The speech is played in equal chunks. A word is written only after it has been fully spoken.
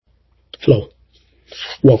Hello,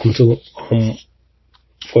 welcome to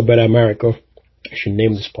For Better America. I should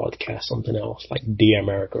name this podcast something else, like Dear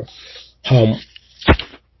America. Um,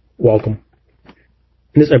 Welcome.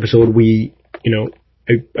 In this episode,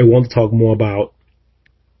 I want to talk more about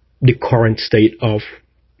the current state of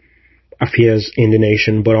affairs in the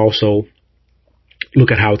nation, but also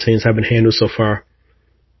look at how things have been handled so far,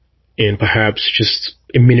 and perhaps just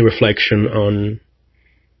a mini reflection on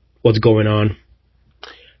what's going on.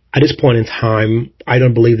 At this point in time, I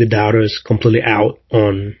don't believe the data is completely out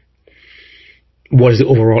on what is the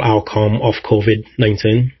overall outcome of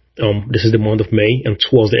COVID-19. This is the month of May, and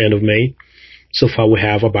towards the end of May, so far we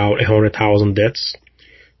have about 100,000 deaths,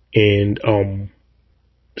 and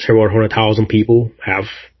several 100,000 people have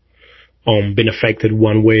been affected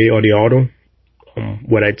one way or the other,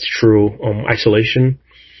 whether it's through isolation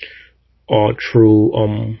or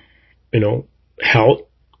through health.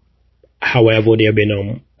 However, there have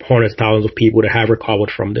been hundreds of thousands of people that have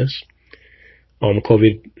recovered from this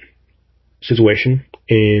COVID situation,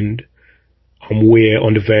 and we're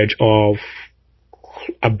on the verge of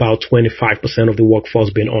about 25% of the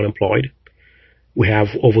workforce being unemployed. We have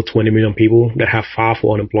over 20 million people that have filed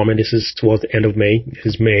for unemployment. This is towards the end of May. This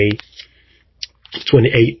is May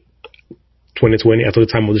 28, 2020, at the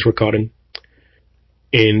time of this recording.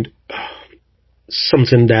 And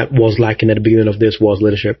something that was lacking at the beginning of this was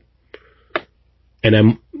leadership. And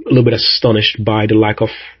I'm a little bit astonished by the lack of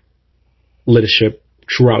leadership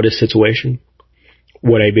throughout this situation.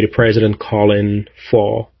 Whether it be the president calling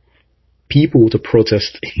for people to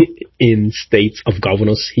protest in states of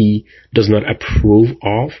governors he does not approve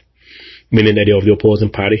of, meaning that they're of the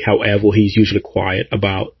opposing party. However, he's usually quiet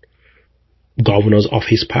about governors of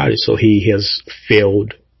his party. So he has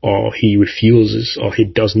failed, or he refuses, or he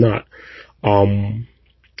does not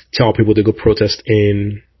tell people to go protest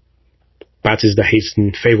in parties that he's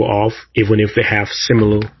in favor of, even if they have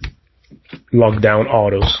similar lockdown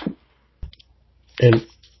orders. And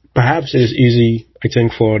perhaps it is easy, I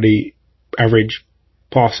think, for the average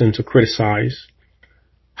person to criticize.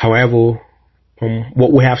 However,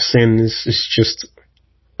 what we have seen is just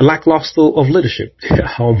a lackluster of leadership.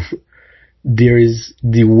 There is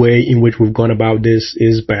the way in which we've gone about this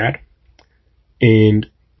is bad, and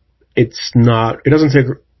it doesn't take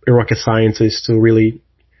a rocket scientist to really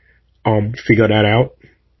figure that out.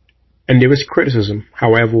 And there is criticism.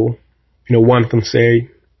 However, one can say,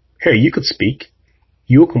 hey, you could speak.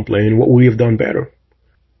 You're complaining. What would we have done better?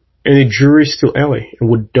 And the jury is still early, and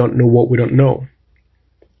we don't know what we don't know.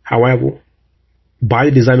 However, by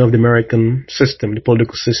the design of the American system, the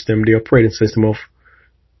political system, the operating system of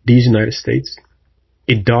these United States,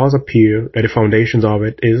 it does appear that the foundations of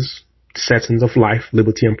it is the settings of life,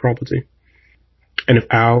 liberty, and property. And if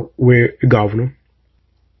I were a governor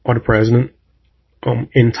or the president,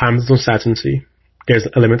 in times of uncertainty, there's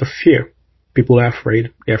an element of fear. People are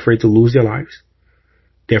afraid. They're afraid to lose their lives.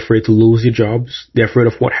 They're afraid to lose their jobs. They're afraid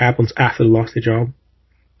of what happens after they lost their job.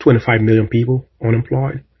 25 million people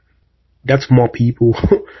unemployed. That's more people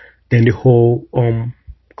than the whole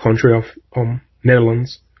country of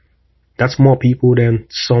Netherlands. That's more people than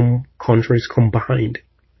some countries combined.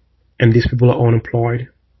 And these people are unemployed,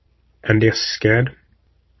 and they're scared,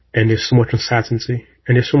 and there's so much uncertainty,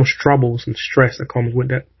 and there's so much troubles and stress that comes with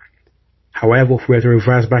that. However, if we were to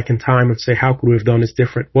reverse back in time and say, how could we have done this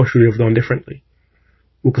different? What should we have done differently?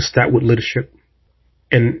 We could start with leadership,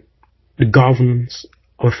 and the governance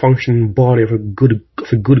of a functioning body, of a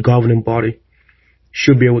good governing body,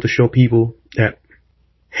 should be able to show people that,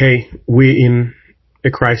 hey, we're in a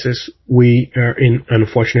crisis. We are in an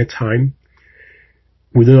unfortunate time.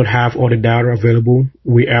 We do not have all the data available.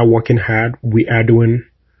 We are working hard. We are doing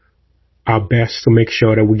our best to make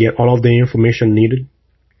sure that we get all of the information needed.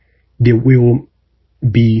 There will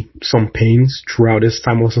be some pains throughout this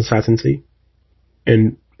time of uncertainty.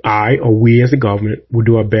 And we as the government will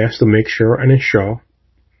do our best to make sure and ensure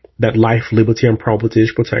that life, liberty, and property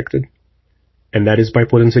is protected. And that is by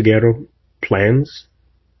putting together plans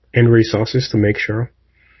and resources to make sure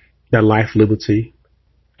that life, liberty,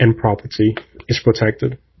 and property is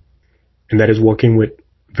protected. And that is working with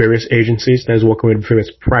various agencies, that is working with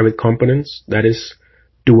various private companies, that is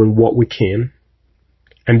doing what we can.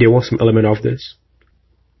 And there was some element of this.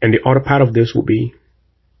 And the other part of this will be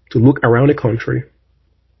to look around the country,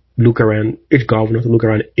 look around each governor, to look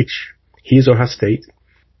around his or her state,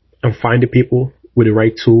 and find the people with the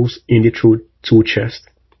right tools in the tool chest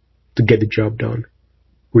to get the job done,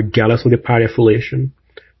 regardless of the party affiliation,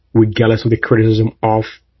 regardless of the criticism of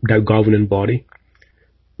that governing body.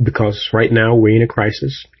 Because right now we're in a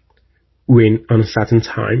crisis, we're in an uncertain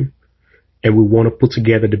time, and we want to put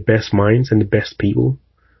together the best minds and the best people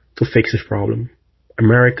to fix this problem.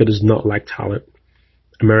 America does not like talent.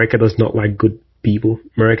 America does not like good people.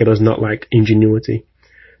 America does not like ingenuity.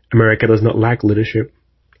 America does not like leadership.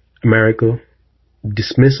 America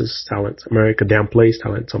dismisses talent. America downplays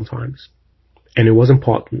talent sometimes. And it was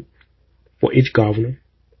important for each governor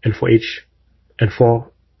and for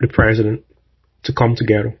the president to come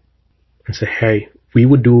together and say, hey, we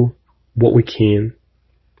would do what we can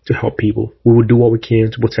to help people. We would do what we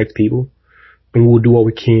can to protect people. And we will do what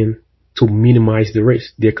we can to minimize the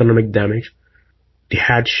risk, the economic damage, the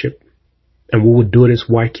hardship. And we will do this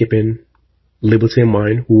while keeping liberty in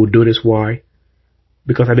mind. We will do this why?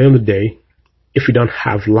 Because at the end of the day, if you don't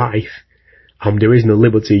have life, there is no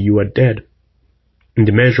liberty, you are dead. And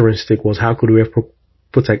the measuring stick was how could we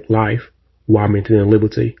protect life while maintaining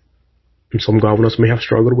liberty? And some governors may have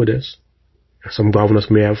struggled with this. Some governors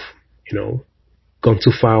may have, gone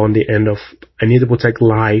too far on the end of, I need to protect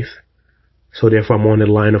life, so therefore I'm on the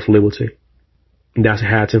line of liberty. And that's a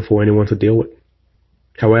hard thing for anyone to deal with.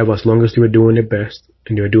 However, as long as they were doing their best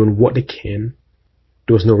and they were doing what they can,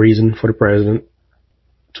 there was no reason for the president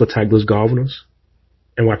to attack those governors.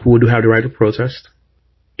 And while people do have the right to protest,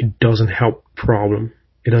 it doesn't help problem.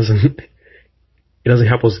 It doesn't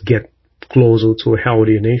help us get closer to a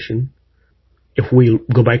healthier nation. If we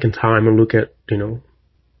go back in time and look at,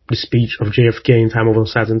 the speech of JFK in time of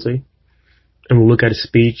uncertainty, and we look at the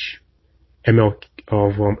speech of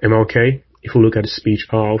MLK, if we look at the speech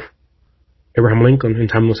of Abraham Lincoln in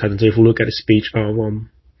time of uncertainty, if we look at the speech of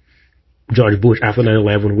George Bush after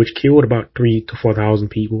 9/11, which killed about 3,000 to 4,000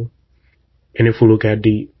 people, and if we look at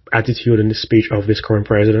the attitude in the speech of this current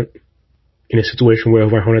president, in a situation where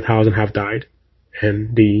over 100,000 have died,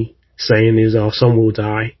 and the saying is, some will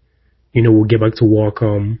die, we'll get back to work.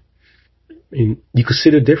 And you could see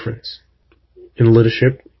the difference in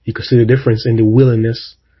leadership. You could see the difference in the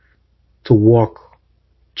willingness to walk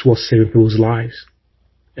towards saving people's lives.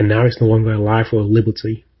 And now it's no longer a life or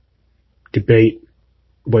liberty debate,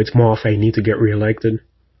 but it's more of I need to get reelected,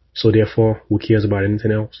 so therefore who cares about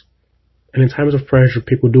anything else? And in times of pressure,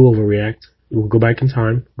 people do overreact. We'll go back in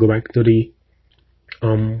time, go back to the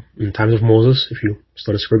in times of Moses. If you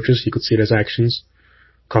study scriptures, you could see his actions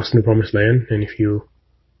costing the promised land. And if you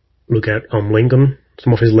look at Lincoln,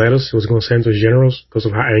 some of his letters he was going to send to his generals because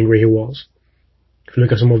of how angry he was. If you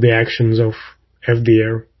look at some of the actions of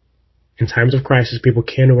FDR, in times of crisis, people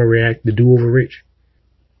can overreact, they do overreach.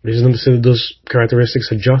 This is not to say that those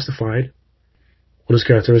characteristics are justified, or those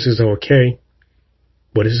characteristics are okay,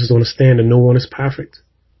 but this is to understand that no one is perfect.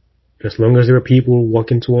 And as long as there are people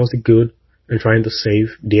working towards the good and trying to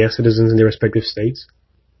save their citizens in their respective states,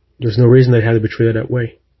 there's no reason they have to be treated that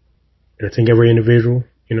way. And I think every individual,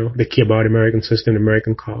 they care about the American system, the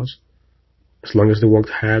American cause, as long as they work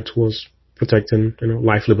hard towards protecting,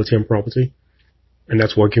 life, liberty, and property. And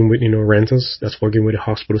that's working with, renters, that's working with the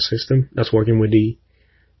hospital system, that's working with the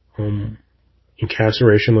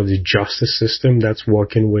incarceration of the justice system, that's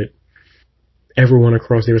working with everyone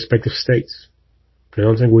across their respective states. I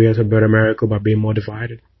don't think we have a better America by being more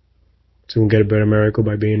divided. So we'll get a better America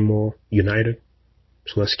by being more united.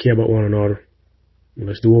 So let's care about one another. And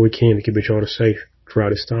let's do what we can to keep each other safe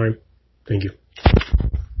throughout this time. Thank you.